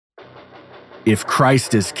If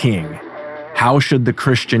Christ is king, how should the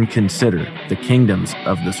Christian consider the kingdoms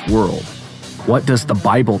of this world? What does the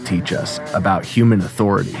Bible teach us about human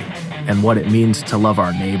authority and what it means to love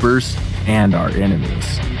our neighbors and our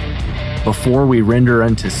enemies? Before we render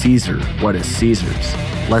unto Caesar what is Caesar's,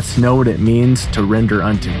 let's know what it means to render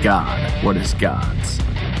unto God what is God's.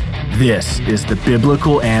 This is the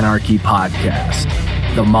Biblical Anarchy Podcast,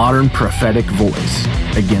 the modern prophetic voice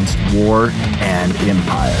against war and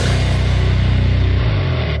empire.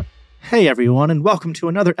 Hey everyone, and welcome to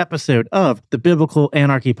another episode of the Biblical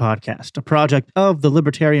Anarchy Podcast, a project of the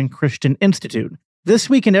Libertarian Christian Institute. This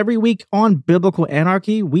week and every week on Biblical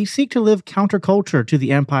Anarchy, we seek to live counterculture to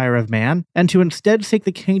the empire of man and to instead seek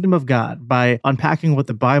the kingdom of God by unpacking what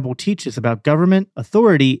the Bible teaches about government,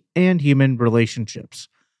 authority, and human relationships.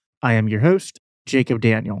 I am your host, Jacob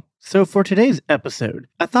Daniel. So for today's episode,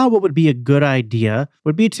 I thought what would be a good idea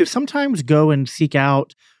would be to sometimes go and seek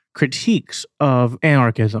out critiques of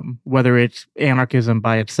anarchism, whether it's anarchism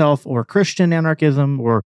by itself or Christian anarchism,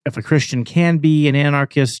 or if a Christian can be an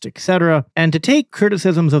anarchist, etc., and to take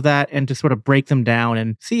criticisms of that and to sort of break them down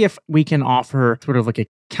and see if we can offer sort of like a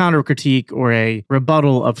counter critique or a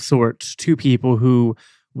rebuttal of sorts to people who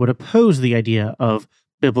would oppose the idea of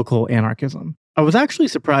biblical anarchism. I was actually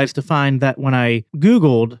surprised to find that when I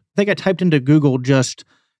Googled, I think I typed into Google just,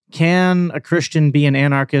 can a Christian be an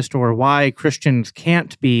anarchist, or why Christians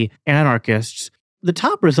can't be anarchists? The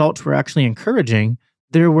top results were actually encouraging.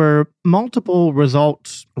 There were multiple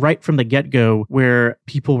results right from the get-go where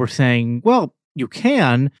people were saying, well, you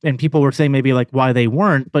can, and people were saying maybe like why they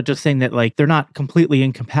weren't, but just saying that like they're not completely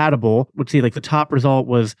incompatible. Would see like the top result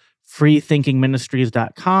was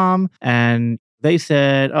freethinkingministries.com, and they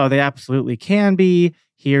said, oh, they absolutely can be.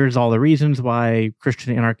 Here's all the reasons why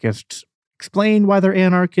Christian anarchists explain why they're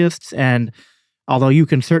anarchists. And although you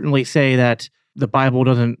can certainly say that the Bible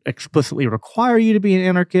doesn't explicitly require you to be an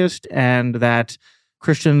anarchist, and that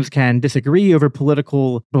Christians can disagree over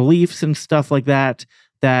political beliefs and stuff like that,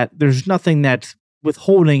 that there's nothing that's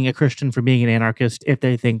withholding a Christian from being an anarchist if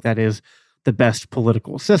they think that is the best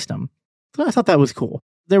political system. So I thought that was cool.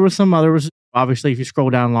 There was some others, obviously, if you scroll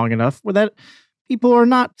down long enough, where that people are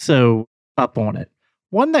not so up on it.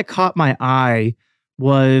 One that caught my eye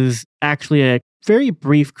was actually a very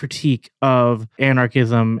brief critique of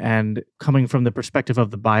anarchism and coming from the perspective of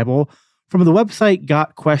the Bible from the website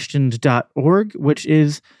gotquestions.org, which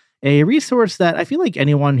is a resource that I feel like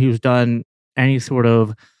anyone who's done any sort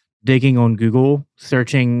of digging on Google,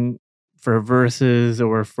 searching for verses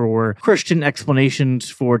or for Christian explanations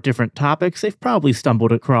for different topics, they've probably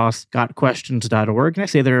stumbled across gotquestions.org. And I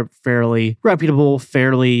say they're a fairly reputable,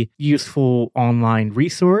 fairly useful online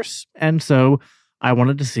resource. And so I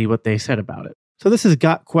wanted to see what they said about it. So this is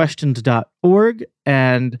gotquestions.org,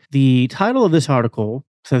 and the title of this article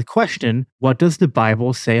says, question, what does the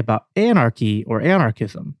Bible say about anarchy or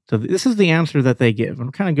anarchism? So this is the answer that they give.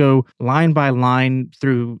 I'm kind of go line by line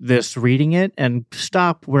through this, reading it, and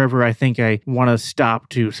stop wherever I think I want to stop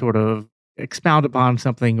to sort of expound upon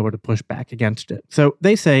something or to push back against it. So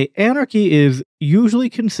they say, anarchy is usually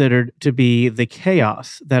considered to be the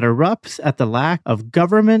chaos that erupts at the lack of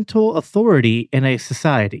governmental authority in a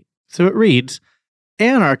society. So it reads,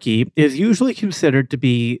 anarchy is usually considered to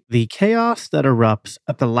be the chaos that erupts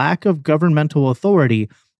at the lack of governmental authority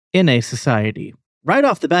in a society. Right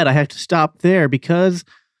off the bat, I have to stop there because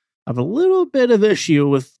I have a little bit of issue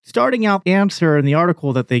with starting out the answer in the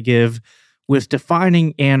article that they give with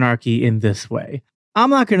defining anarchy in this way. I'm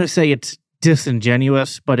not going to say it's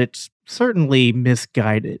disingenuous, but it's certainly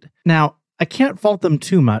misguided. Now, I can't fault them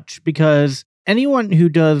too much because anyone who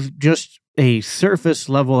does just a surface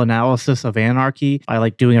level analysis of anarchy by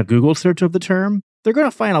like doing a Google search of the term, they're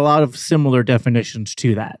going to find a lot of similar definitions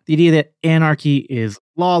to that. The idea that anarchy is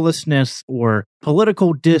lawlessness or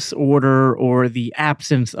political disorder or the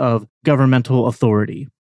absence of governmental authority.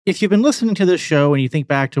 If you've been listening to this show and you think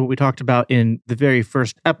back to what we talked about in the very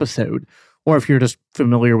first episode, or if you're just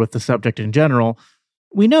familiar with the subject in general,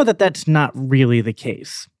 we know that that's not really the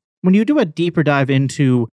case. When you do a deeper dive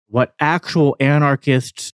into what actual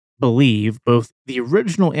anarchists believe, both the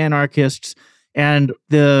original anarchists and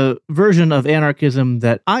the version of anarchism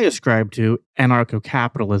that I ascribe to,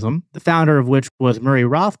 anarcho-capitalism, the founder of which was Murray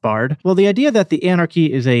Rothbard, well, the idea that the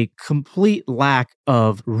anarchy is a complete lack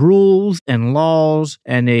of rules and laws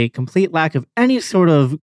and a complete lack of any sort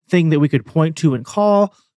of thing that we could point to and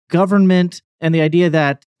call government, and the idea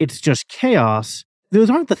that it's just chaos, those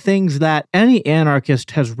aren't the things that any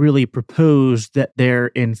anarchist has really proposed that they're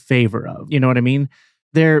in favor of. You know what I mean?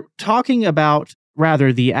 They're talking about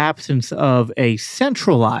rather the absence of a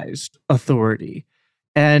centralized authority.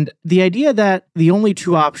 And the idea that the only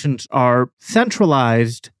two options are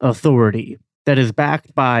centralized authority that is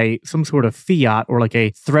backed by some sort of fiat or like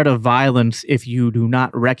a threat of violence if you do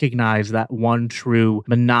not recognize that one true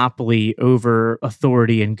monopoly over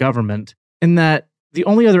authority and government, and that the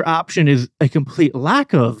only other option is a complete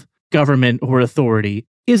lack of government or authority,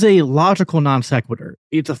 is a logical non sequitur.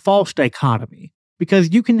 It's a false dichotomy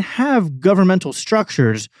because you can have governmental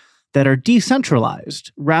structures that are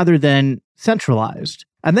decentralized rather than centralized.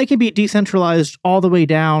 And they can be decentralized all the way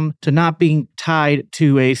down to not being tied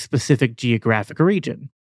to a specific geographic region.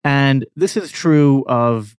 And this is true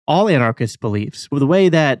of all anarchist beliefs. The way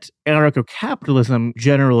that anarcho-capitalism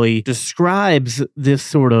generally describes this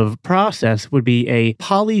sort of process would be a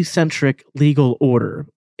polycentric legal order.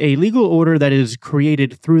 A legal order that is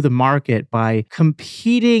created through the market by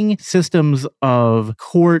competing systems of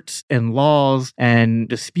courts and laws and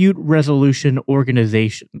dispute resolution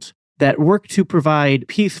organizations that work to provide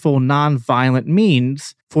peaceful, nonviolent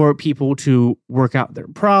means for people to work out their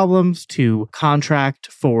problems, to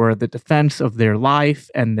contract for the defense of their life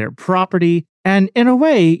and their property. And in a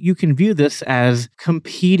way, you can view this as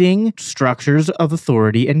competing structures of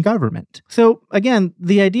authority and government. So again,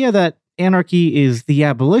 the idea that anarchy is the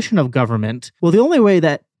abolition of government, well, the only way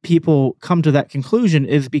that people come to that conclusion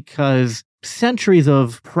is because centuries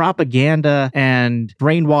of propaganda and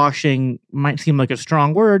brainwashing might seem like a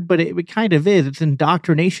strong word, but it kind of is. It's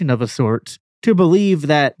indoctrination of a sort to believe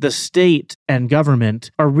that the state and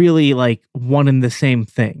government are really like one and the same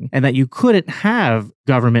thing, and that you couldn't have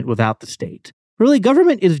government without the state. Really,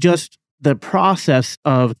 government is just the process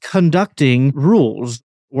of conducting rules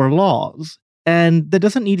or laws. And that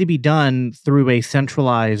doesn't need to be done through a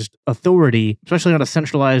centralized authority, especially not a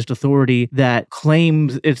centralized authority that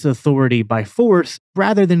claims its authority by force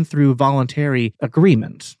rather than through voluntary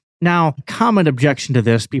agreements. Now, a common objection to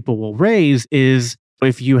this people will raise is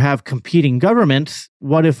if you have competing governments,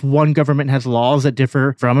 what if one government has laws that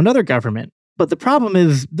differ from another government? But the problem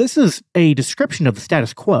is, this is a description of the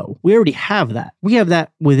status quo. We already have that. We have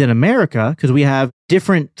that within America because we have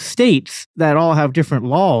different states that all have different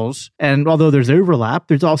laws. And although there's overlap,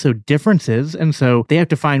 there's also differences. And so they have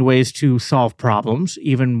to find ways to solve problems,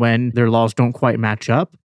 even when their laws don't quite match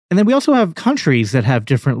up. And then we also have countries that have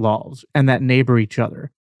different laws and that neighbor each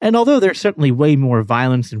other. And although there's certainly way more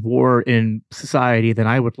violence and war in society than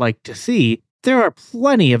I would like to see, there are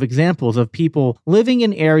plenty of examples of people living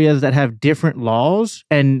in areas that have different laws,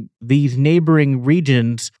 and these neighboring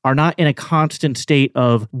regions are not in a constant state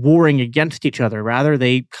of warring against each other. Rather,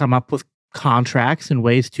 they come up with contracts and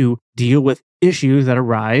ways to deal with issues that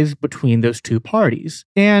arise between those two parties.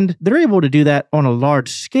 And they're able to do that on a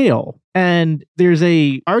large scale. And there's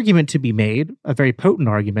a argument to be made, a very potent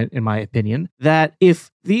argument, in my opinion, that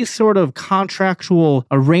if these sort of contractual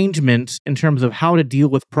arrangements in terms of how to deal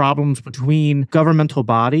with problems between governmental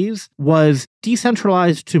bodies was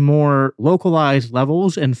decentralized to more localized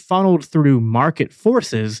levels and funneled through market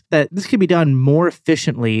forces, that this could be done more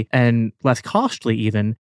efficiently and less costly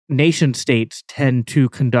even. Nation states tend to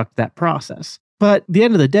conduct that process. But at the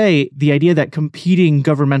end of the day, the idea that competing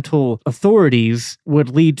governmental authorities would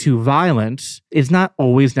lead to violence is not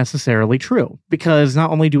always necessarily true. Because not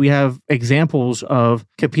only do we have examples of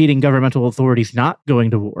competing governmental authorities not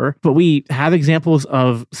going to war, but we have examples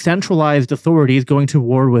of centralized authorities going to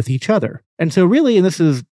war with each other. And so really, and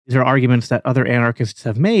these are arguments that other anarchists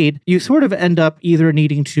have made, you sort of end up either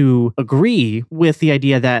needing to agree with the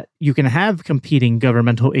idea that you can have competing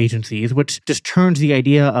governmental agencies, which just turns the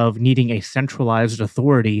idea of needing a centralized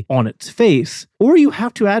authority on its face, or you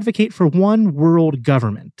have to advocate for one world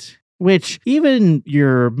government, which even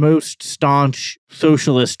your most staunch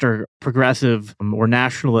socialist or progressive or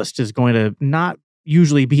nationalist is going to not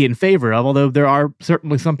usually be in favor of, although there are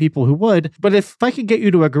certainly some people who would. But if I could get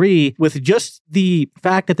you to agree with just the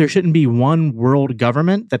fact that there shouldn't be one world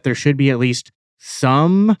government, that there should be at least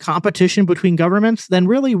some competition between governments, then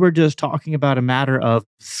really we're just talking about a matter of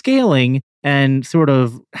scaling and sort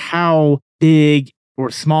of how big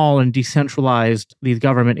or small and decentralized these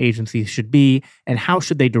government agencies should be, and how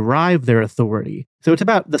should they derive their authority. So it's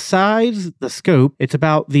about the size, the scope, it's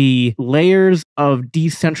about the layers of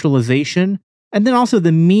decentralization, and then also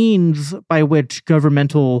the means by which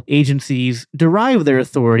governmental agencies derive their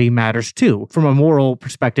authority matters too, from a moral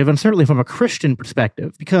perspective and certainly from a Christian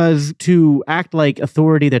perspective. Because to act like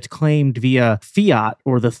authority that's claimed via fiat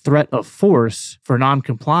or the threat of force for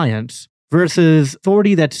noncompliance versus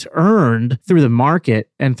authority that's earned through the market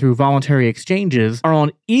and through voluntary exchanges are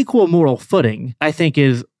on equal moral footing, I think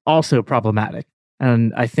is also problematic.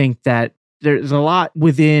 And I think that there's a lot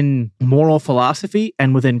within moral philosophy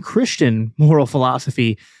and within Christian moral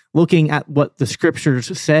philosophy looking at what the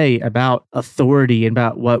scriptures say about authority and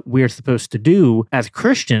about what we're supposed to do as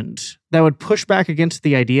Christians, that would push back against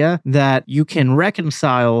the idea that you can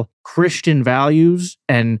reconcile Christian values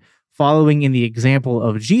and following in the example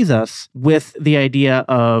of Jesus with the idea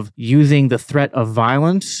of using the threat of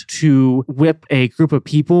violence to whip a group of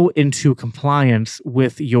people into compliance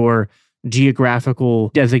with your geographical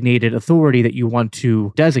designated authority that you want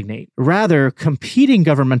to designate. Rather, competing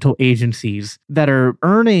governmental agencies that are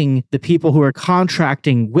earning the people who are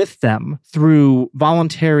contracting with them through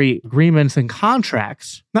voluntary agreements and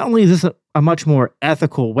contracts. Not only is this a much more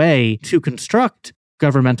ethical way to construct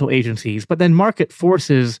governmental agencies, but then market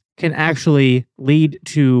forces can actually lead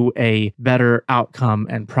to a better outcome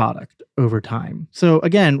and product over time. So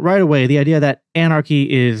again, right away, the idea that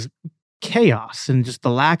anarchy is chaos and just the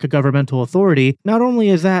lack of governmental authority, not only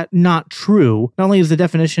is that not true, not only is the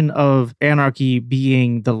definition of anarchy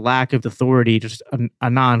being the lack of authority just a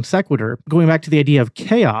non sequitur, going back to the idea of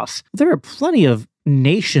chaos, there are plenty of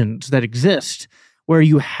nations that exist where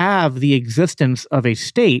you have the existence of a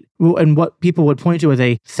state and what people would point to as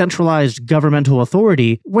a centralized governmental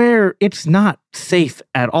authority where it's not safe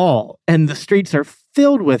at all. And the streets are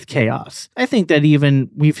filled with chaos. I think that even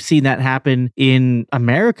we've seen that happen in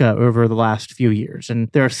America over the last few years. And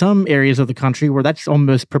there are some areas of the country where that's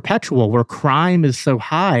almost perpetual, where crime is so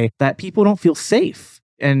high that people don't feel safe.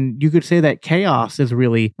 And you could say that chaos is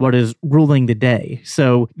really what is ruling the day.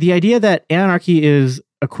 So the idea that anarchy is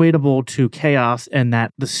equatable to chaos and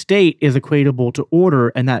that the state is equatable to order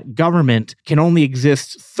and that government can only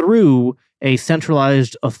exist through a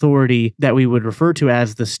centralized authority that we would refer to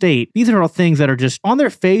as the state. These are all things that are just on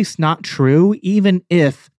their face not true, even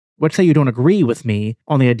if, let's say you don't agree with me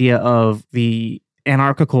on the idea of the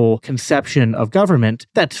anarchical conception of government,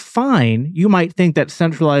 that's fine. You might think that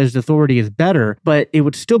centralized authority is better, but it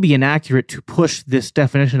would still be inaccurate to push this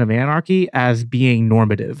definition of anarchy as being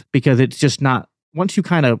normative because it's just not. Once you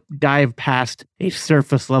kind of dive past a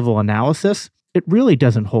surface level analysis, it really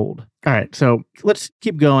doesn't hold. All right, so let's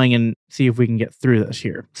keep going and see if we can get through this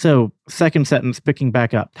here. So, second sentence, picking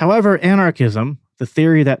back up. However, anarchism, the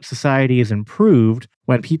theory that society is improved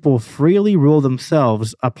when people freely rule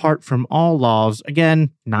themselves apart from all laws, again,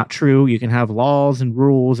 not true. You can have laws and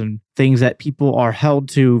rules and things that people are held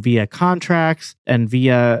to via contracts and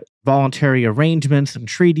via voluntary arrangements and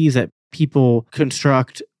treaties that people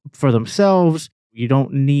construct for themselves. You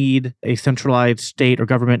don't need a centralized state or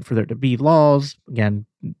government for there to be laws. Again,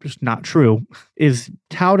 just not true. Is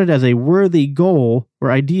touted as a worthy goal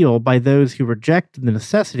or ideal by those who reject the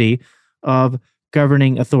necessity of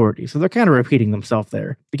governing authority. So they're kind of repeating themselves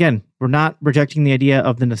there. Again, we're not rejecting the idea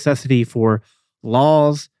of the necessity for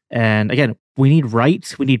laws. And again, we need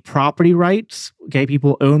rights. We need property rights. Okay,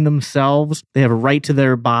 people own themselves. They have a right to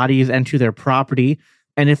their bodies and to their property.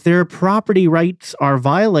 And if their property rights are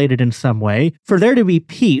violated in some way, for there to be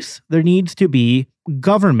peace, there needs to be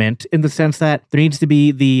government in the sense that there needs to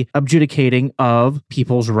be the adjudicating of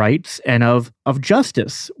people's rights and of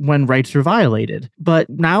justice when rights are violated. But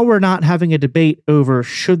now we're not having a debate over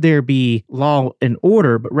should there be law and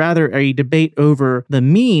order, but rather a debate over the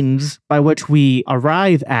means by which we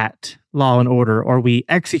arrive at law and order, or we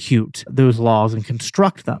execute those laws and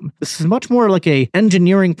construct them. This is much more like a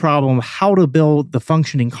engineering problem, how to build the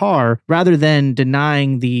functioning car, rather than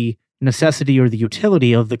denying the necessity or the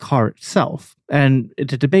utility of the car itself. And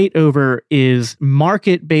the debate over is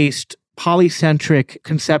market-based, polycentric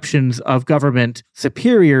conceptions of government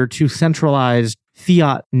superior to centralized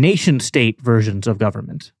fiat nation-state versions of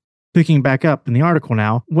government. Picking back up in the article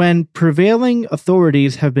now, when prevailing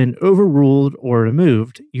authorities have been overruled or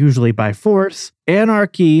removed, usually by force,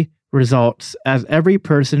 anarchy results as every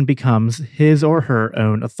person becomes his or her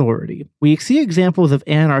own authority. We see examples of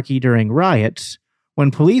anarchy during riots, when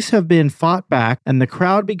police have been fought back and the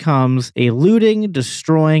crowd becomes a looting,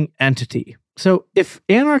 destroying entity. So if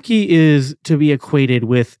anarchy is to be equated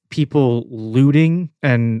with people looting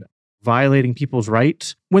and violating people's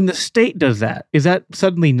rights, when the state does that, is that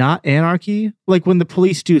suddenly not anarchy? Like when the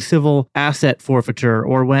police do civil asset forfeiture,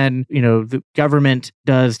 or when, the government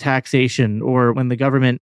does taxation, or when the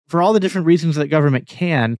government, for all the different reasons that government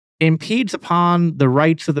can, impedes upon the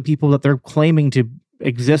rights of the people that they're claiming to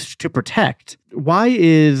exist to protect. Why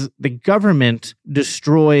is the government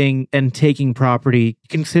destroying and taking property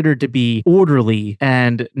considered to be orderly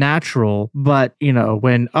and natural, but,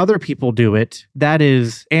 when other people do it, that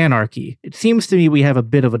is anarchy? It seems to me we have a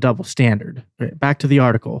bit of a double standard. Right, back to the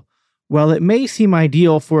article. While it may seem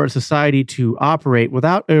ideal for a society to operate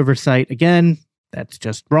without oversight, again, that's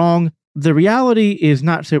just wrong. The reality is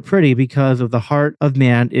not so pretty because of the heart of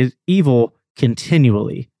man is evil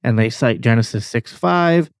continually. And they cite Genesis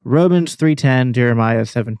 6:5, Romans 3:10, Jeremiah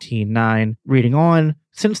 17:9. Reading on,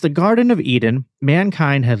 since the Garden of Eden,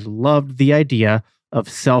 mankind has loved the idea of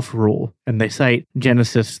self-rule. And they cite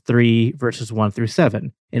Genesis 3, verses 1 through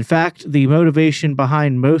 7. In fact, the motivation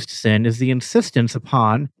behind most sin is the insistence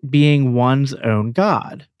upon being one's own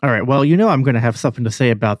God. All right, well, I'm going to have something to say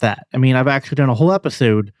about that. I mean, I've actually done a whole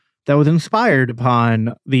episode that was inspired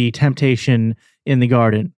upon the temptation in the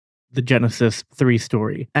garden, the Genesis 3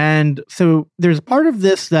 story. And so there's part of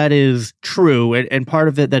this that is true and part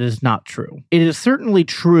of it that is not true. It is certainly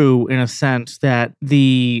true in a sense that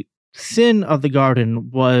the sin of the garden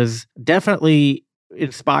was definitely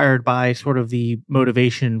inspired by sort of the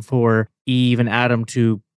motivation for Eve and Adam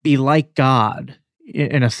to be like God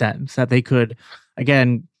in a sense, that they could,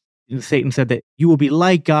 again, Satan said that you will be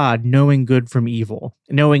like God, knowing good from evil,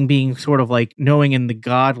 knowing being sort of like knowing in the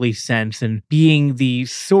godly sense and being the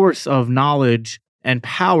source of knowledge and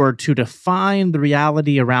power to define the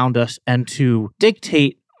reality around us and to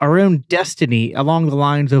dictate our own destiny along the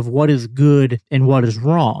lines of what is good and what is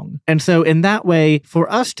wrong. And so in that way,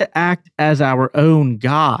 for us to act as our own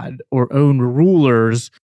God or own rulers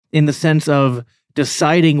in the sense of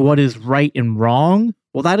deciding what is right and wrong,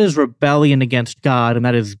 well, that is rebellion against God, and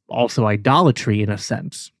that is also idolatry in a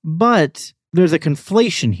sense. But there's a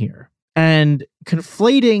conflation here. And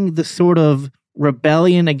conflating the sort of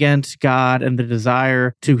rebellion against God and the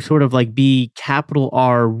desire to sort of like be capital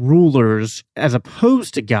R rulers as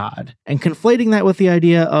opposed to God, and conflating that with the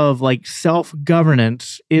idea of like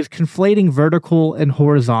self-governance is conflating vertical and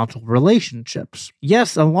horizontal relationships.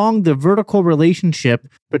 Yes, along the vertical relationship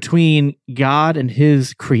between God and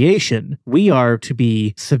his creation, we are to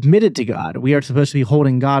be submitted to God. We are supposed to be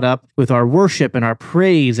holding God up with our worship and our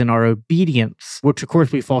praise and our obedience, which of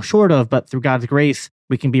course we fall short of, but through God's grace,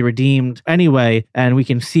 we can be redeemed anyway, and we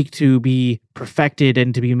can seek to be perfected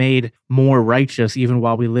and to be made more righteous even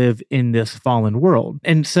while we live in this fallen world.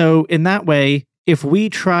 And so in that way, if we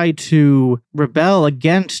try to rebel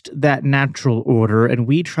against that natural order and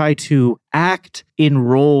we try to act in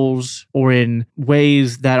roles or in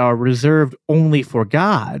ways that are reserved only for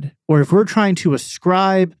God, or if we're trying to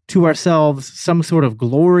ascribe to ourselves some sort of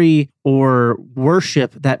glory or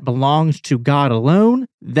worship that belongs to God alone,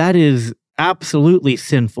 that is absolutely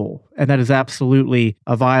sinful, and that is absolutely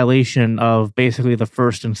a violation of basically the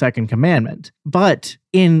first and second commandment. But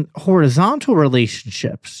in horizontal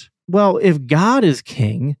relationships, well, if God is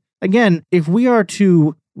king, again, if we are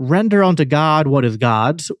to render unto God what is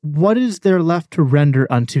God's, what is there left to render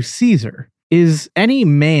unto Caesar? Is any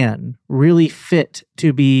man really fit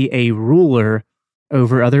to be a ruler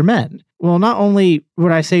over other men? Well, not only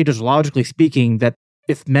would I say, just logically speaking, that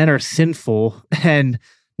if men are sinful and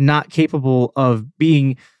not capable of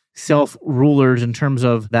being self-rulers in terms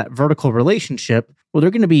of that vertical relationship, well, they're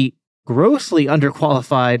going to be grossly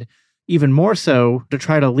underqualified, even more so, to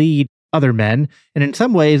try to lead other men. And in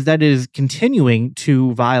some ways, that is continuing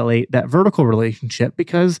to violate that vertical relationship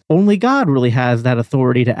because only God really has that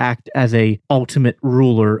authority to act as a ultimate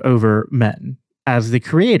ruler over men, as the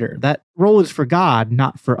creator. That role is for God,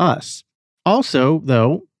 not for us. Also,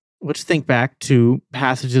 though, let's think back to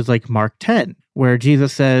passages like Mark 10, where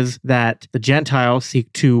Jesus says that the Gentiles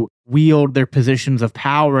seek to wield their positions of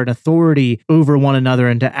power and authority over one another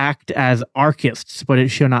and to act as archists, but it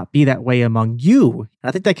shall not be that way among you.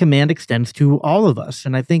 I think that command extends to all of us.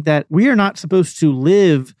 And I think that we are not supposed to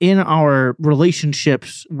live in our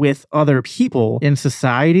relationships with other people in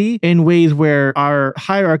society in ways where our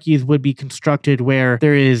hierarchies would be constructed where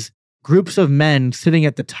there is groups of men sitting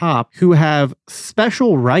at the top who have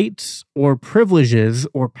special rights or privileges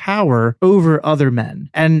or power over other men.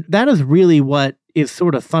 And that is really what is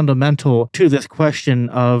sort of fundamental to this question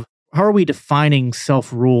of how are we defining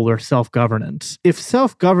self-rule or self-governance? If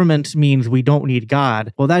self-governance means we don't need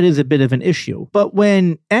God, well, that is a bit of an issue. But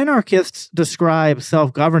when anarchists describe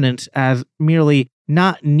self-governance as merely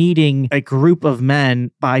not needing a group of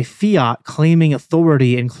men by fiat claiming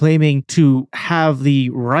authority and claiming to have the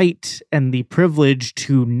right and the privilege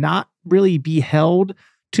to not really be held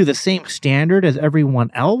to the same standard as everyone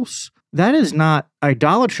else, that is not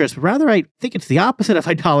idolatrous. Rather, I think it's the opposite of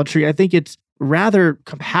idolatry. I think it's rather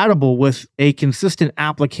compatible with a consistent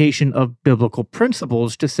application of biblical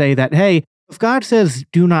principles to say that, hey, if God says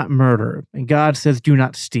do not murder, and God says do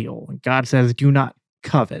not steal, and God says do not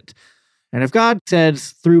covet, and if God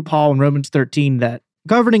says through Paul in Romans 13 that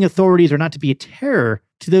governing authorities are not to be a terror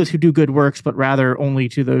to those who do good works, but rather only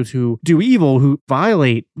to those who do evil, who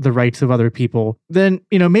violate the rights of other people, then,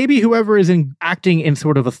 maybe whoever is acting in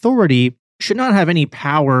sort of authority should not have any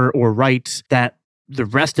power or rights that the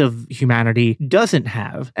rest of humanity doesn't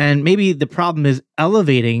have. And maybe the problem is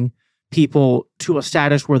elevating people to a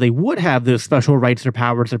status where they would have those special rights or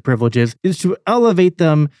powers or privileges is to elevate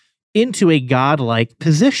them into a godlike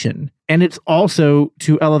position. And it's also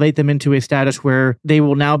to elevate them into a status where they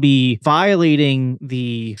will now be violating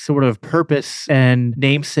the sort of purpose and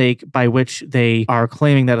namesake by which they are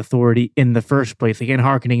claiming that authority in the first place. Again,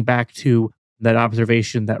 hearkening back to that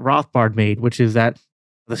observation that Rothbard made, which is that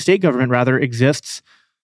the state government rather exists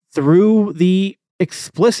through the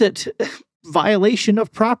explicit violation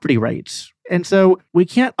of property rights. And so we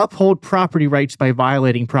can't uphold property rights by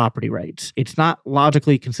violating property rights. It's not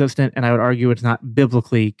logically consistent, and I would argue it's not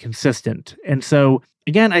biblically consistent. And so,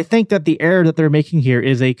 again, I think that the error that they're making here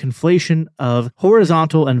is a conflation of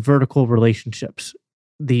horizontal and vertical relationships.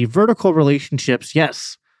 The vertical relationships,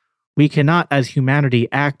 yes, we cannot, as humanity,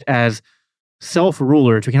 act as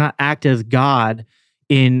self-rulers. We cannot act as God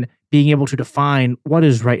in being able to define what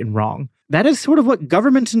is right and wrong. That is sort of what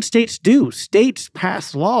governments and states do. States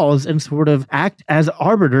pass laws and sort of act as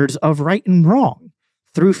arbiters of right and wrong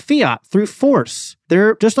through fiat, through force.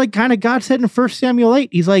 They're just like kind of God said in 1 Samuel 8.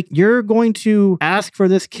 He's like, you're going to ask for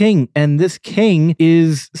this king, and this king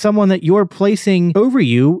is someone that you're placing over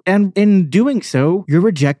you. And in doing so, you're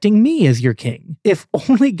rejecting me as your king. If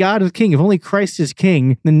only God is king, if only Christ is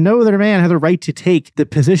king, then no other man has a right to take the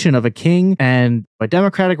position of a king. And a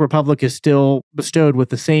democratic republic is still bestowed with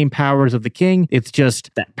the same powers of the king. It's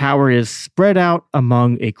just that power is spread out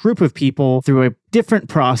among a group of people through a different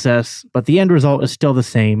process, but the end result is still the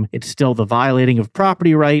same. It's still the violating of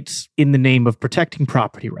property rights in the name of protecting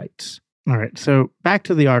property rights. All right, so back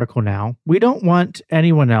to the article now. We don't want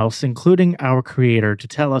anyone else, including our creator, to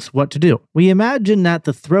tell us what to do. We imagine that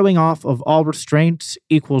the throwing off of all restraints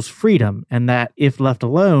equals freedom, and that if left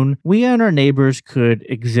alone, we and our neighbors could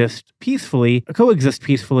coexist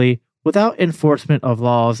peacefully without enforcement of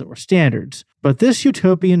laws or standards. But this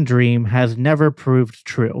utopian dream has never proved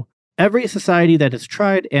true. Every society that has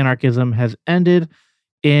tried anarchism has ended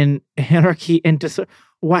in anarchy and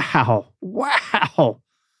Wow.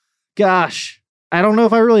 Gosh, I don't know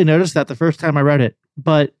if I really noticed that the first time I read it,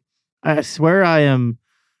 but I swear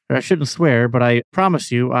I shouldn't swear, but I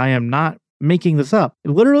promise you I am not making this up.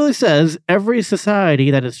 It literally says every society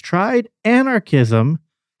that has tried anarchism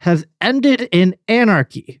has ended in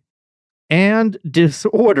anarchy and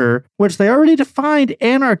disorder, which they already defined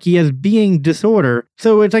anarchy as being disorder.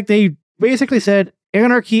 So it's like they basically said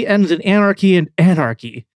anarchy ends in anarchy and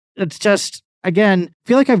anarchy. It's just, again, I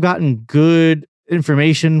feel like I've gotten good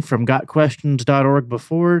information from gotquestions.org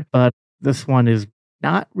before, but this one is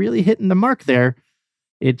not really hitting the mark there.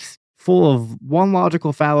 It's full of one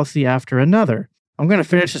logical fallacy after another. I'm going to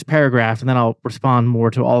finish this paragraph and then I'll respond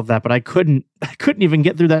more to all of that, but I couldn't even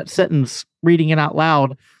get through that sentence reading it out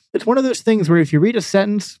loud. It's one of those things where if you read a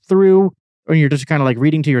sentence through or you're just kind of like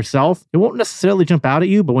reading to yourself, it won't necessarily jump out at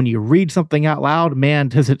you, but when you read something out loud, man,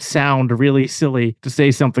 does it sound really silly to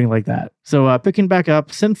say something like that. So picking back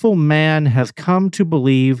up, sinful man has come to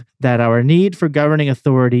believe that our need for governing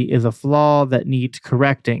authority is a flaw that needs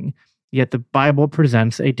correcting, yet the Bible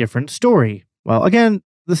presents a different story. Well, again,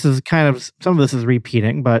 this is kind of, some of this is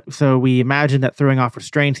repeating, but so we imagine that throwing off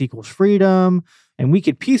restraints equals freedom, and we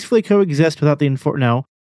could peacefully coexist without the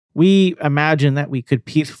we imagine that we could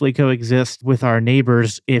peacefully coexist with our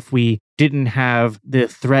neighbors if we didn't have the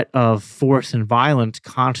threat of force and violence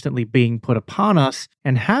constantly being put upon us,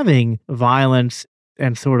 and having violence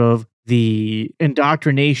and sort of the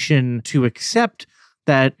indoctrination to accept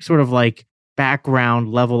that sort of like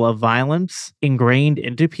background level of violence ingrained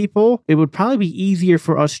into people. It would probably be easier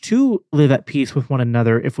for us to live at peace with one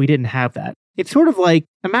another if we didn't have that. It's sort of like,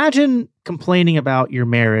 imagine complaining about your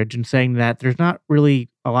marriage and saying that there's not really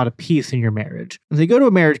a lot of peace in your marriage. And they go to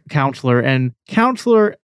a marriage counselor, and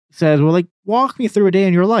counselor says, well, like, walk me through a day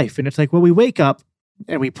in your life. And it's like, well, we wake up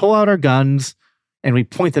and we pull out our guns and we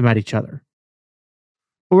point them at each other.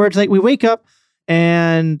 Or it's like, we wake up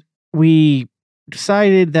and we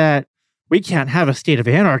decided that we can't have a state of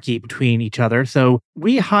anarchy between each other. So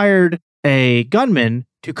we hired a gunman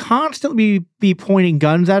to constantly be pointing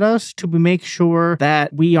guns at us to make sure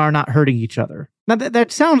that we are not hurting each other. Now,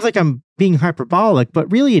 that sounds like I'm being hyperbolic,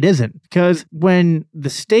 but really it isn't. Because when the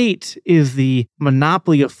state is the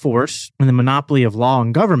monopoly of force and the monopoly of law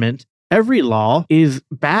and government, every law is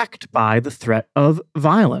backed by the threat of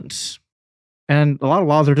violence. And a lot of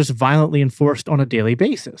laws are just violently enforced on a daily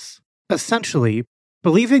basis. Essentially,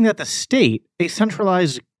 believing that the state, a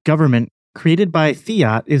centralized government created by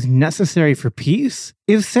fiat, is necessary for peace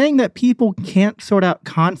is saying that people can't sort out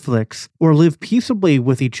conflicts or live peaceably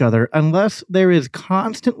with each other unless there is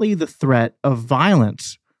constantly the threat of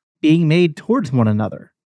violence being made towards one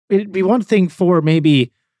another. It'd be one thing for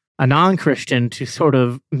maybe a non-Christian to sort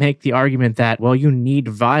of make the argument that, well, you need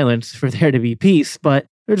violence for there to be peace, but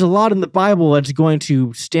there's a lot in the Bible that's going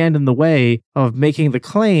to stand in the way of making the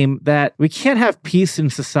claim that we can't have peace in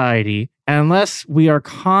society unless we are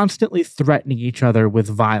constantly threatening each other with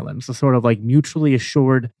violence, a sort of like mutually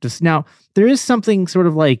assured. Now, there is something sort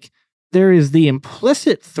of like, there is the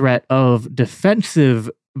implicit threat of defensive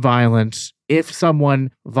violence if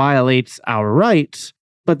someone violates our rights,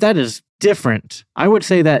 but that is different. I would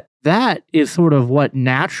say that that is sort of what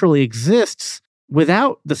naturally exists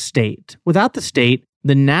without the state. Without the state,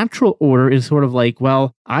 the natural order is sort of like,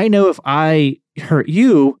 well, I know if I hurt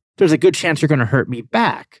you, there's a good chance you're going to hurt me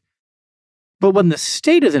back. But when the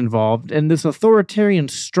state is involved and this authoritarian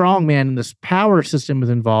strongman and this power system is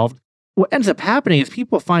involved, what ends up happening is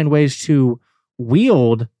people find ways to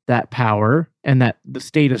wield that power and that the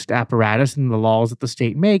statist apparatus and the laws that the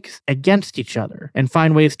state makes against each other, and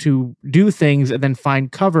find ways to do things and then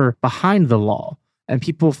find cover behind the law. And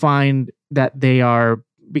people find that they are,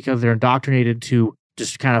 because they're indoctrinated to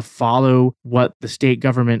just kind of follow what the state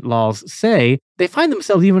government laws say, they find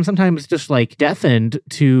themselves even sometimes just like deafened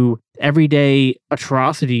to everyday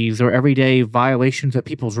atrocities or everyday violations of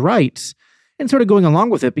people's rights, and sort of going along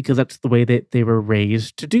with it because that's the way that they were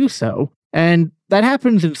raised to do so. And that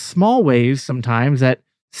happens in small ways sometimes that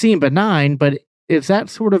seem benign, but it's that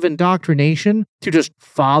sort of indoctrination to just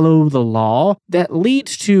follow the law that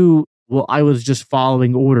leads to, well, I was just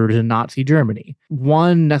following orders in Nazi Germany.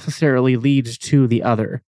 One necessarily leads to the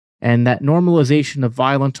other. And that normalization of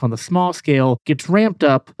violence on the small scale gets ramped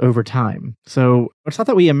up over time. So it's not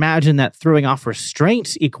that we imagine that throwing off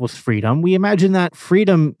restraints equals freedom. We imagine that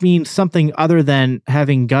freedom means something other than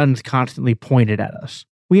having guns constantly pointed at us.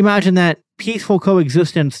 We imagine that peaceful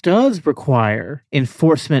coexistence does require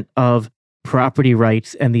enforcement of property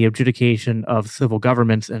rights and the adjudication of civil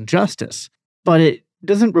governments and justice. But it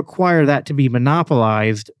doesn't require that to be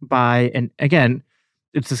monopolized by, and again,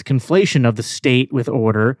 it's this conflation of the state with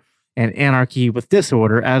order and anarchy with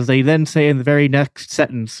disorder, as they then say in the very next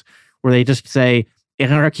sentence, where they just say,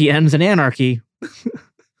 anarchy ends in anarchy.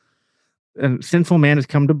 And sinful man has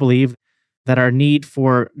come to believe that our need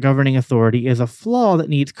for governing authority is a flaw that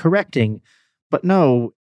needs correcting. But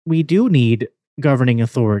no, we do need governing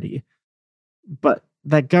authority. But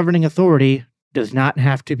that governing authority does not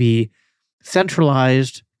have to be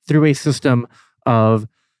centralized through a system of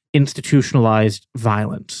institutionalized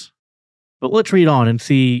violence. But let's read on and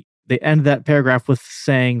see, they end that paragraph with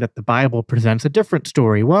saying that the Bible presents a different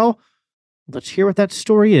story. Well, let's hear what that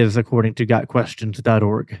story is according to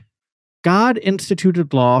gotquestions.org. God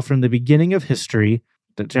instituted law from the beginning of history,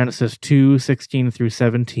 Genesis 2:16 through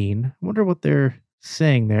 17. I wonder what they're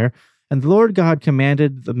saying there. And the Lord God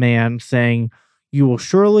commanded the man, saying, you will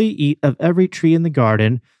surely eat of every tree in the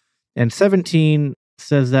garden. And 17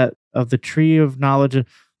 says that of the tree of knowledge.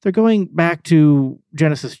 They're going back to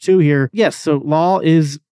Genesis 2 here. Yes, so law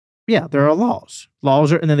is, there are laws.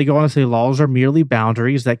 Laws are, and then they go on to say laws are merely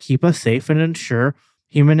boundaries that keep us safe and ensure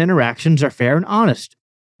human interactions are fair and honest.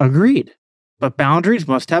 Agreed. But boundaries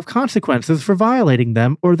must have consequences for violating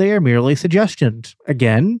them, or they are merely suggestions.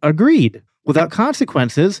 Again, agreed. Without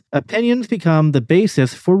consequences, opinions become the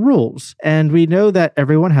basis for rules, and we know that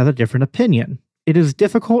everyone has a different opinion. It is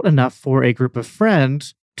difficult enough for a group of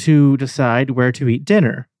friends to decide where to eat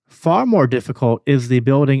dinner. Far more difficult is the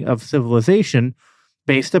building of civilization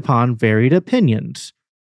based upon varied opinions.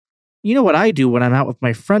 You know what I do when I'm out with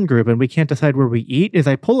my friend group and we can't decide where we eat is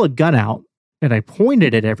I pull a gun out and I point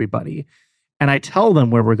it at everybody and I tell them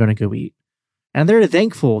where we're going to go eat. And they're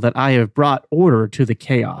thankful that I have brought order to the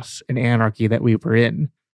chaos and anarchy that we were in.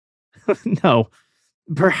 No,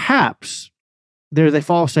 perhaps there's a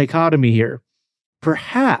false dichotomy here.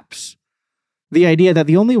 Perhaps the idea that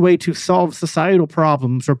the only way to solve societal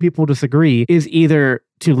problems where people disagree is either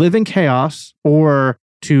to live in chaos or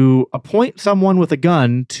to appoint someone with a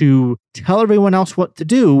gun to tell everyone else what to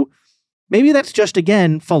do. Maybe that's just,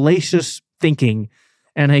 again, fallacious thinking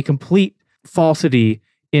and a complete falsity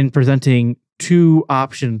in presenting two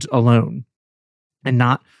options alone and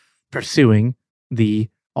not pursuing the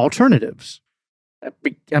alternatives.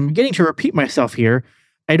 I'm beginning to repeat myself here.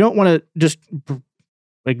 I don't want to just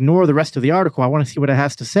ignore the rest of the article. I want to see what it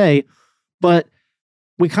has to say. But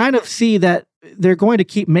we kind of see that they're going to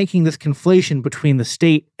keep making this conflation between the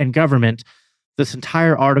state and government this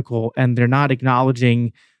entire article, and they're not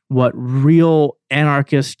acknowledging what real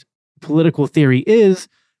anarchist political theory is,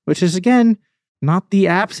 which is, again, not the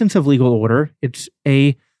absence of legal order. It's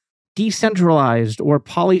a decentralized or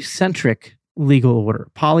polycentric legal order.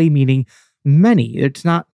 Poly meaning many. It's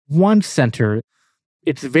not one center.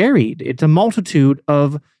 it's varied. It's a multitude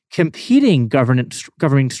of competing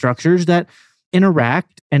governing structures that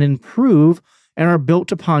interact and improve and are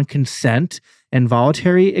built upon consent and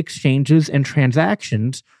voluntary exchanges and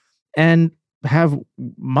transactions, and have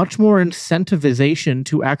much more incentivization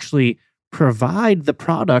to actually provide the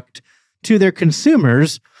product to their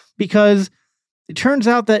consumers, because it turns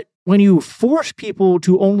out that when you force people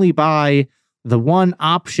to only buy the one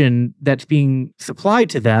option that's being supplied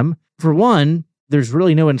to them, for one, there's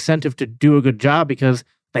really no incentive to do a good job because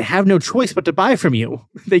they have no choice but to buy from you.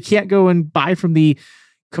 They can't go and buy from the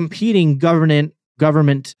competing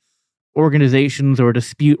government organizations or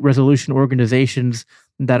dispute resolution organizations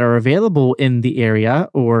that are available in the area,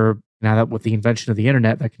 or now that with the invention of the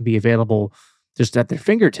internet that can be available just at their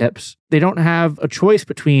fingertips. They don't have a choice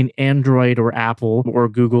between Android or Apple or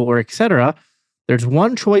Google or etc. There's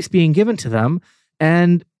one choice being given to them,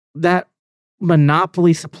 and that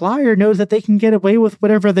monopoly supplier knows that they can get away with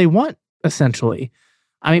whatever they want, essentially.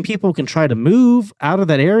 I mean, people can try to move out of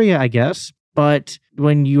that area, I guess, but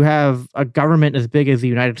when you have a government as big as the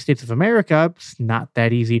United States of America, it's not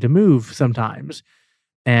that easy to move sometimes.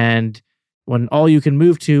 And when all you can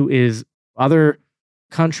move to is other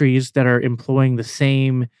countries that are employing the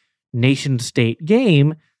same nation state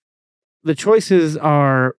game, the choices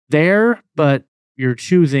are there, but you're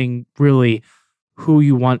choosing really who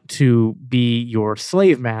you want to be your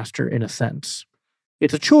slave master in a sense.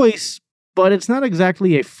 It's a choice, but it's not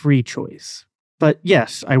exactly a free choice. But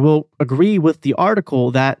yes, I will agree with the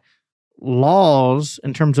article that laws,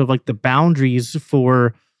 in terms of like the boundaries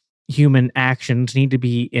for human actions, need to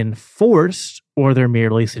be enforced, or they're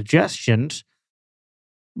merely suggestions.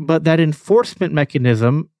 But that enforcement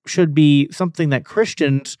mechanism should be something that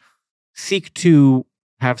Christians seek to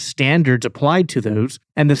have standards applied to those,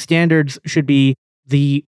 and the standards should be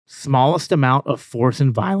the smallest amount of force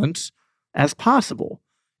and violence as possible,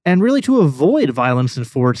 and really to avoid violence and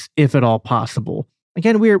force if at all possible.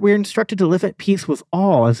 Again, we're instructed to live at peace with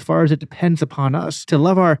all as far as it depends upon us, to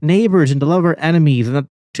love our neighbors and to love our enemies, and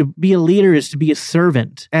to be a leader is to be a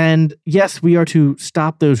servant. And yes, we are to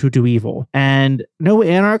stop those who do evil. And no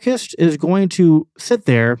anarchist is going to sit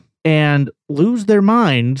there and lose their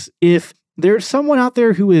minds if there's someone out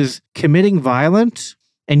there who is committing violence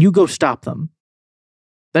and you go stop them.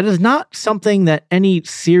 That is not something that any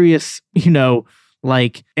serious,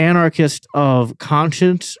 like anarchist of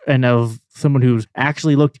conscience and of someone who's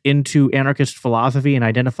actually looked into anarchist philosophy and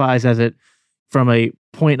identifies as it from a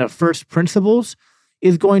point of first principles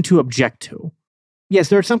is going to object to. Yes,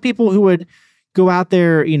 there are some people who would go out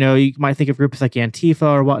there, you might think of groups like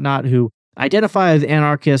Antifa or whatnot, who identify as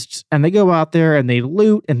anarchists, and they go out there and they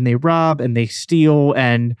loot and they rob and they steal.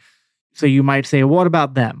 And so you might say, what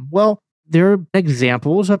about them? Well, there are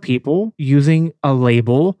examples of people using a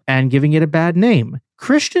label and giving it a bad name.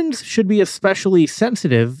 Christians should be especially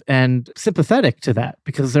sensitive and sympathetic to that,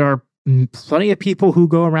 because there are plenty of people who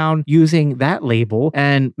go around using that label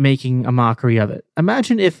and making a mockery of it.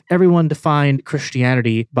 Imagine if everyone defined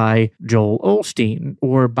Christianity by Joel Osteen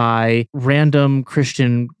or by random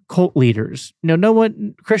Christian cult leaders.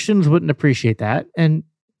 Christians wouldn't appreciate that. And,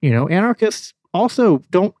 anarchists also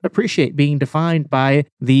don't appreciate being defined by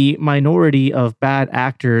the minority of bad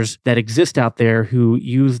actors that exist out there who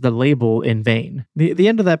use the label in vain. The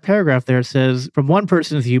end of that paragraph there says, from one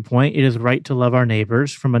person's viewpoint, it is right to love our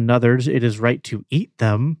neighbors. From another's, it is right to eat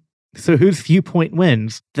them. So whose viewpoint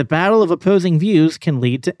wins? The battle of opposing views can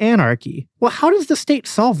lead to anarchy. Well, how does the state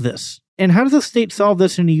solve this? And how does the state solve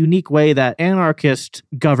this in a unique way that anarchist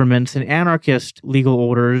governments and anarchist legal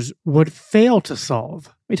orders would fail to solve?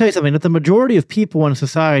 Let me tell you something, if the majority of people in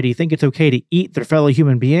society think it's okay to eat their fellow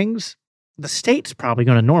human beings, the state's probably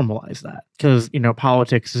going to normalize that because,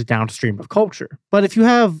 politics is downstream of culture. But if you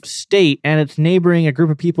have state and it's neighboring a group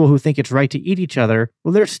of people who think it's right to eat each other,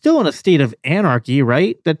 well, they're still in a state of anarchy,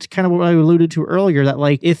 right? That's kind of what I alluded to earlier, that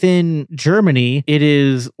like if in Germany it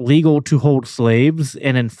is legal to hold slaves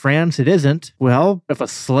and in France it isn't, well, if a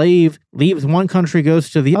slave leaves one country, goes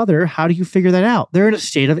to the other, how do you figure that out? They're in a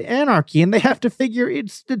state of anarchy and they have to figure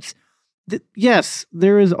yes,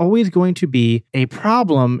 there is always going to be a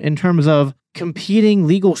problem in terms of competing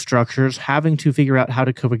legal structures having to figure out how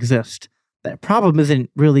to coexist. That problem isn't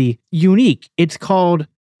really unique. It's called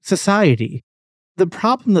society. The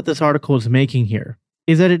problem that this article is making here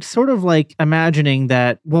is that it's sort of like imagining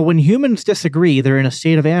that, well, when humans disagree, they're in a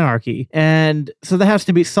state of anarchy. And so that has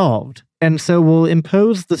to be solved. And so we'll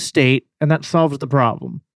impose the state and that solves the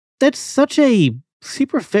problem. That's such a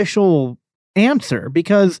superficial answer,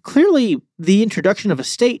 because clearly the introduction of a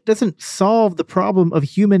state doesn't solve the problem of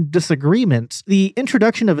human disagreements. The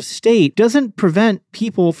introduction of a state doesn't prevent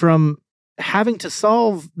people from having to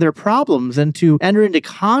solve their problems and to enter into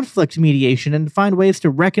conflict mediation and find ways to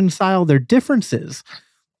reconcile their differences.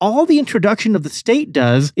 All the introduction of the state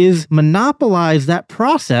does is monopolize that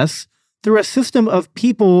process through a system of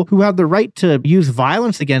people who have the right to use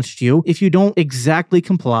violence against you if you don't exactly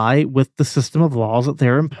comply with the system of laws that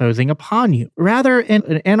they're imposing upon you. Rather, in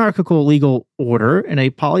an anarchical legal order, in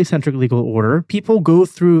a polycentric legal order, people go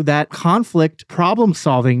through that conflict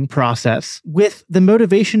problem-solving process with the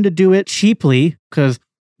motivation to do it cheaply, because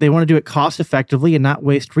they want to do it cost-effectively and not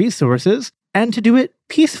waste resources, and to do it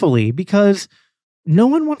peacefully, because no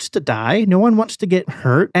one wants to die. No one wants to get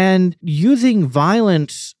hurt. And using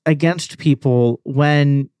violence against people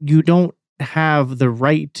when you don't have the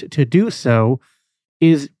right to do so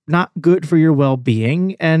is not good for your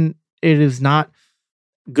well-being. And it is not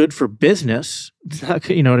good for business. It's not,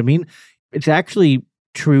 you know what I mean? It's actually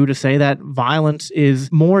true to say that violence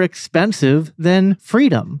is more expensive than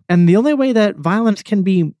freedom. And the only way that violence can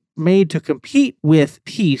be made to compete with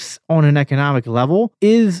peace on an economic level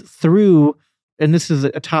is through, and this is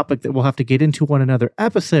a topic that we'll have to get into on another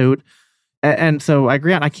episode. And so I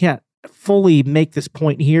grant I can't fully make this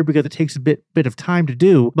point here because it takes a bit of time to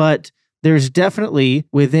do, but there's definitely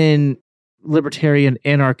within libertarian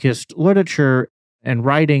anarchist literature and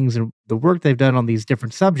writings and the work they've done on these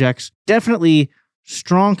different subjects, definitely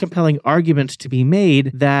strong, compelling arguments to be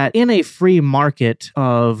made that in a free market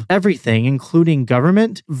of everything, including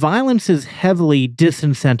government, violence is heavily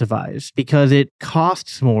disincentivized because it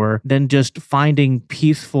costs more than just finding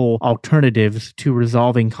peaceful alternatives to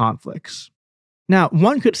resolving conflicts. Now,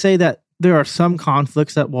 one could say that there are some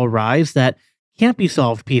conflicts that will arise that can't be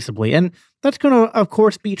solved peaceably, and that's going to, of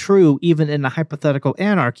course, be true even in a hypothetical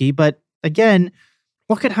anarchy, but again,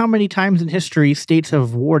 look at how many times in history states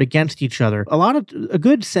have warred against each other. A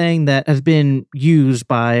good saying that has been used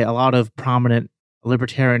by a lot of prominent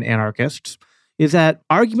libertarian anarchists is that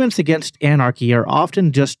arguments against anarchy are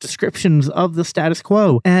often just descriptions of the status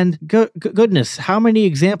quo. And goodness, how many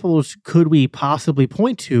examples could we possibly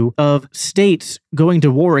point to of states going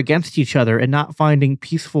to war against each other and not finding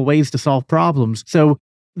peaceful ways to solve problems? So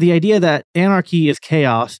the idea that anarchy is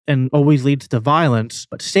chaos and always leads to violence,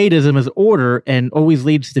 but statism is order and always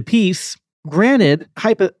leads to peace. Granted,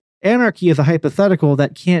 anarchy is a hypothetical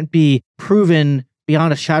that can't be proven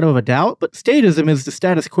beyond a shadow of a doubt, but statism is the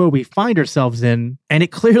status quo we find ourselves in, and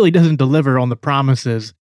it clearly doesn't deliver on the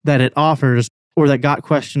promises that it offers or that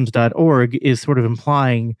gotquestions.org is sort of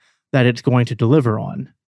implying that it's going to deliver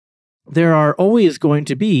on. There are always going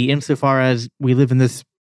to be, insofar as we live in this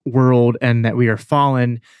world and that we are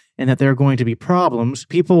fallen and that there are going to be problems.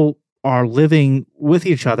 People are living with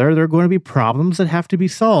each other. There are going to be problems that have to be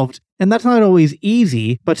solved. And that's not always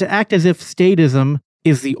easy, but to act as if statism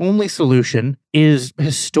is the only solution is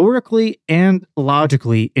historically and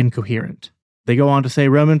logically incoherent. They go on to say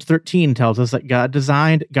Romans 13 tells us that God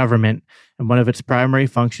designed government, and one of its primary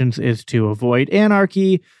functions is to avoid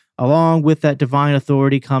anarchy. Along with that divine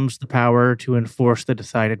authority comes the power to enforce the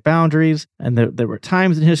decided boundaries. And there were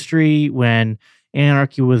times in history when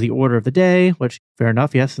anarchy was the order of the day, which, fair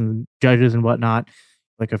enough, yes, and judges and whatnot,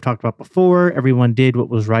 like I've talked about before, everyone did what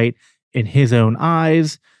was right in his own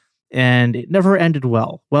eyes, and it never ended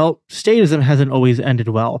well. Well, statism hasn't always ended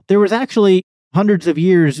well. There was actually hundreds of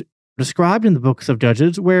years described in the books of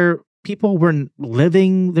Judges where people were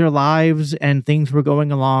living their lives and things were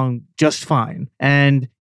going along just fine. And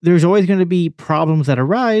there's always going to be problems that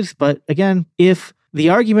arise, but again, if the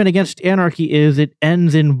argument against anarchy is it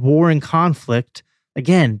ends in war and conflict,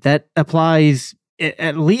 again, that applies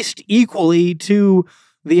at least equally to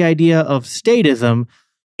the idea of statism,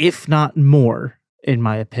 if not more, in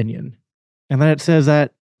my opinion. And then it says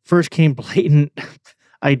that first came blatant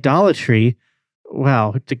idolatry.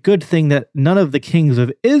 Wow, it's a good thing that none of the kings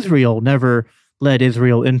of Israel never led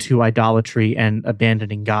Israel into idolatry and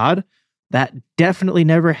abandoning God. That definitely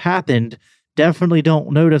never happened. Definitely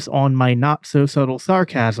don't notice on my not so subtle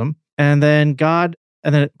sarcasm. And then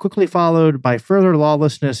it quickly followed by further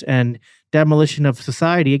lawlessness and demolition of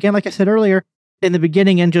society. Again, like I said earlier, in the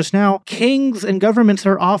beginning and just now, kings and governments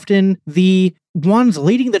are often the ones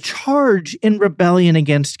leading the charge in rebellion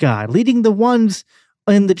against God, leading the ones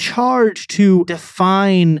in the charge to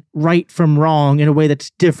define right from wrong in a way that's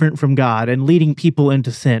different from God and leading people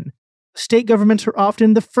into sin. State governments are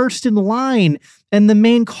often the first in line and the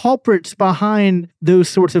main culprits behind those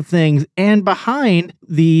sorts of things and behind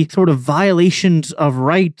the sort of violations of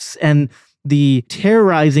rights and the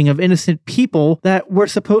terrorizing of innocent people that we're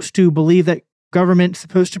supposed to believe that government's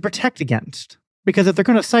supposed to protect against. Because if they're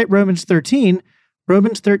going to cite Romans 13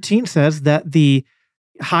 says that the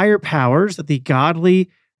higher powers, that the godly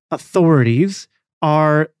authorities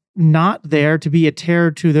are not there to be a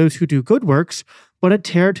terror to those who do good works, but a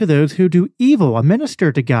terror to those who do evil, a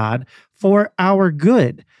minister to God for our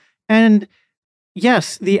good. And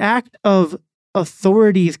yes, the act of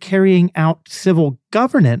authorities carrying out civil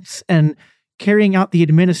governance and carrying out the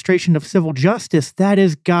administration of civil justice, that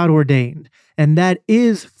is God ordained. And that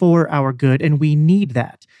is for our good, and we need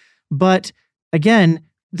that. But again,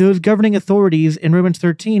 those governing authorities in Romans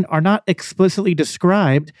 13 are not explicitly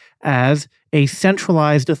described as a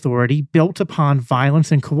centralized authority built upon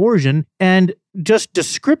violence and coercion. And just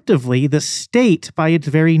descriptively, the state, by its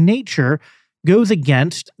very nature, goes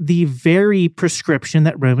against the very prescription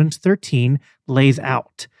that Romans 13 lays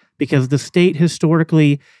out, because the state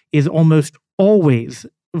historically is almost always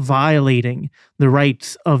violating the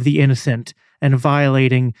rights of the innocent and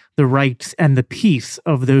violating the rights and the peace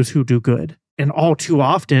of those who do good. And all too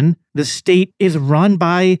often, the state is run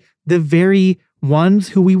by the very ones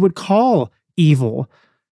who we would call evil.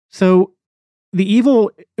 So the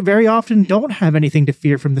evil very often don't have anything to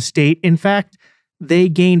fear from the state. In fact, they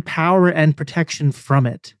gain power and protection from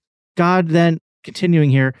it. God then,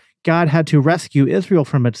 continuing here, God had to rescue Israel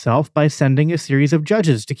from itself by sending a series of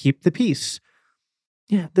judges to keep the peace.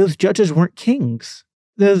 Yeah, those judges weren't kings.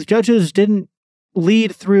 Those judges didn't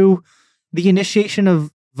lead through the initiation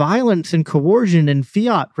of violence and coercion and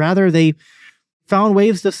fiat. Rather, they found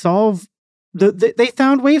ways to solve they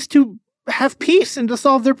found ways to have peace and to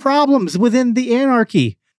solve their problems within the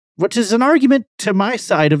anarchy, which is an argument to my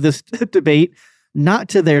side of this debate, not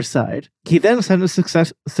to their side. He then sent a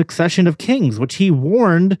succession of kings, which he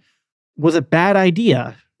warned was a bad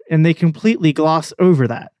idea, and they completely gloss over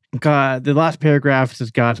that. God, the last paragraph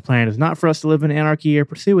says, God's plan is not for us to live in anarchy or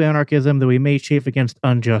pursue anarchism, though we may chafe against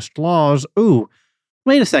unjust laws. Ooh,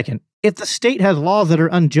 wait a second. If the state has laws that are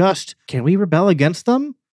unjust, can we rebel against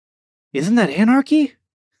them? Isn't that anarchy?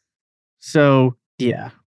 So, yeah,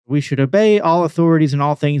 we should obey all authorities in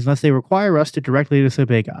all things unless they require us to directly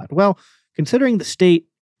disobey God. Well, considering the state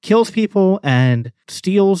kills people and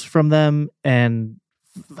steals from them and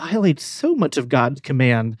violates so much of God's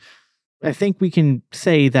command, I think we can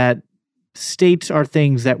say that states are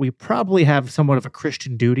things that we probably have somewhat of a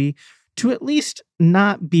Christian duty to at least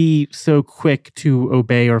not be so quick to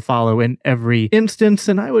obey or follow in every instance.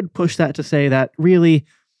 And I would push that to say that really,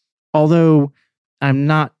 although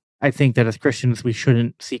I think that as Christians, we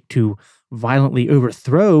shouldn't seek to violently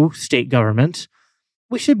overthrow state government,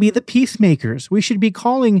 we should be the peacemakers. We should be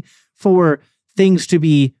calling for things to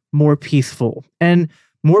be more peaceful. And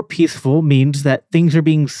more peaceful means that things are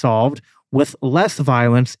being solved with less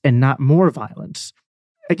violence and not more violence.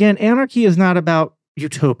 Again, anarchy is not about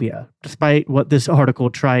utopia, despite what this article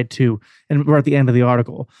tried to, and we're at the end of the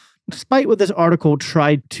article, despite what this article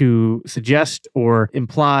tried to suggest or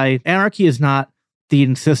imply, anarchy is not the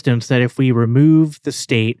insistence that if we remove the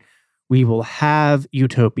state, we will have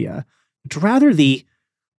utopia. It's rather the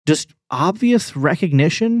just obvious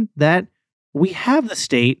recognition that we have the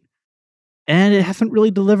state and it hasn't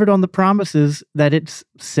really delivered on the promises that it's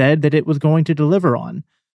said that it was going to deliver on.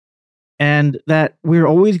 And that we're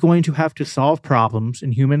always going to have to solve problems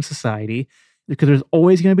in human society because there's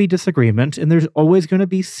always going to be disagreement and there's always going to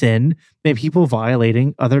be sin and people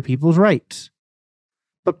violating other people's rights.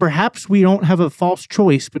 But perhaps we don't have a false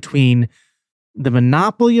choice between the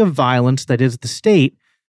monopoly of violence that is the state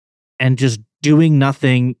and just doing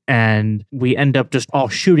nothing, and we end up just all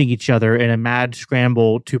shooting each other in a mad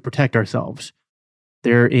scramble to protect ourselves.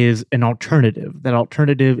 There is an alternative. That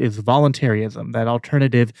alternative is voluntarism. That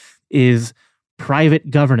alternative is private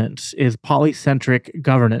governance, is polycentric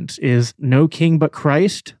governance, is no king but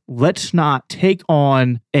Christ. Let's not take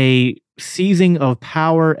on a seizing of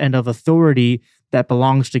power and of authority that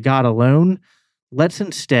belongs to God alone. Let's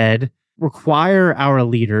instead require our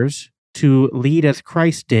leaders to lead as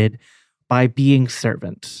Christ did by being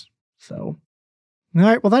servants. So, all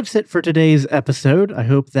right, well, that's it for today's episode. I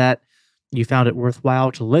hope that you found it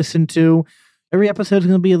worthwhile to listen to. Every episode is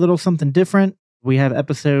going to be a little something different. We have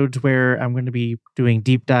episodes where I'm going to be doing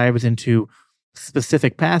deep dives into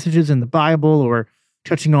specific passages in the Bible or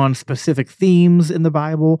touching on specific themes in the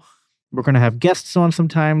Bible. We're going to have guests on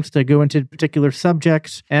sometimes to go into particular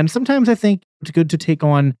subjects. And sometimes I think it's good to take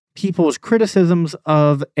on people's criticisms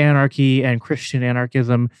of anarchy and Christian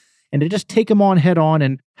anarchism and to just take them on head on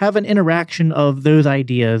and have an interaction of those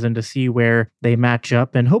ideas and to see where they match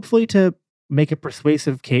up and hopefully to make a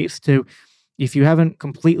persuasive case to, if you haven't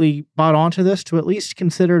completely bought onto this, to at least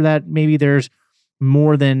consider that maybe there's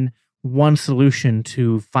more than one solution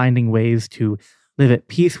to finding ways to live at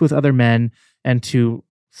peace with other men and to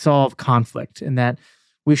solve conflict, and that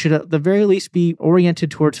we should at the very least be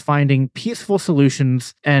oriented towards finding peaceful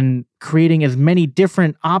solutions and creating as many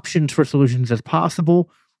different options for solutions as possible,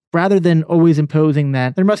 rather than always imposing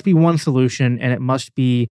that there must be one solution and it must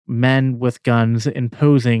be men with guns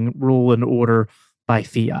imposing rule and order by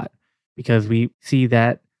fiat. Because we see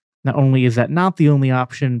that not only is that not the only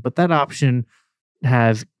option, but that option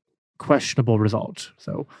has questionable results.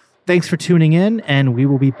 So thanks for tuning in, and we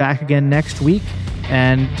will be back again next week.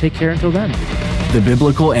 And take care until then. The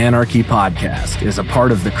Biblical Anarchy Podcast is a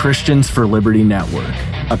part of the Christians for Liberty Network,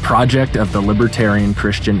 a project of the Libertarian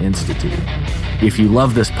Christian Institute. If you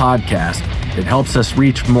love this podcast, it helps us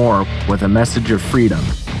reach more with a message of freedom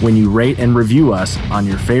when you rate and review us on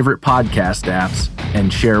your favorite podcast apps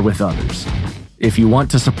and share with others. If you want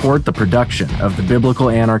to support the production of the Biblical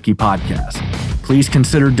Anarchy Podcast, please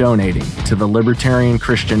consider donating to the Libertarian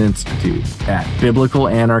Christian Institute at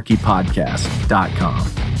biblicalanarchypodcast.com,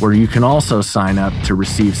 where you can also sign up to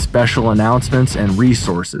receive special announcements and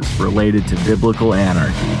resources related to biblical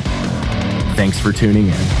anarchy. Thanks for tuning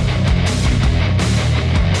in.